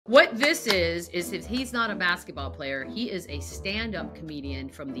What this is if he's not a basketball player, he is a stand-up comedian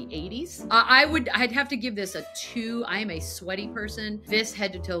from the 80s. I'd have to give this a 2. I am a sweaty person. This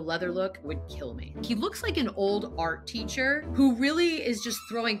head-to-toe leather look would kill me. He looks like an old art teacher who really is just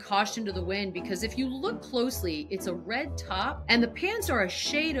throwing caution to the wind, because if you look closely, it's a red top and the pants are a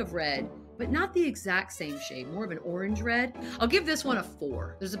shade of red, but not the exact same shade, more of an orange red. I'll give this one a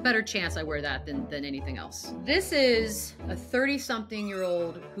 4. There's a better chance I wear that than anything else. This is a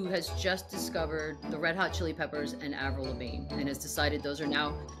 30-something-year-old who has just discovered the Red Hot Chili Peppers and Avril Lavigne and has decided those are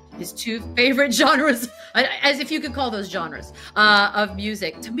now his 2 favorite genres, as if you could call those genres, of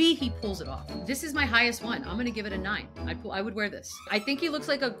music. To me, he pulls it off. This is my highest one. I'm gonna give it a 9. I would wear this. I think he looks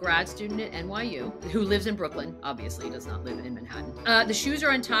like a grad student at NYU who lives in Brooklyn. Obviously, he does not live in Manhattan. The shoes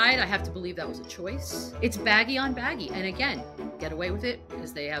are untied. I have to believe that was a choice. It's baggy on baggy. And again, get away with it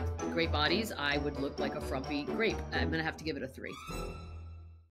because they have great bodies. I would look like a frumpy grape. I'm gonna have to give it a 3.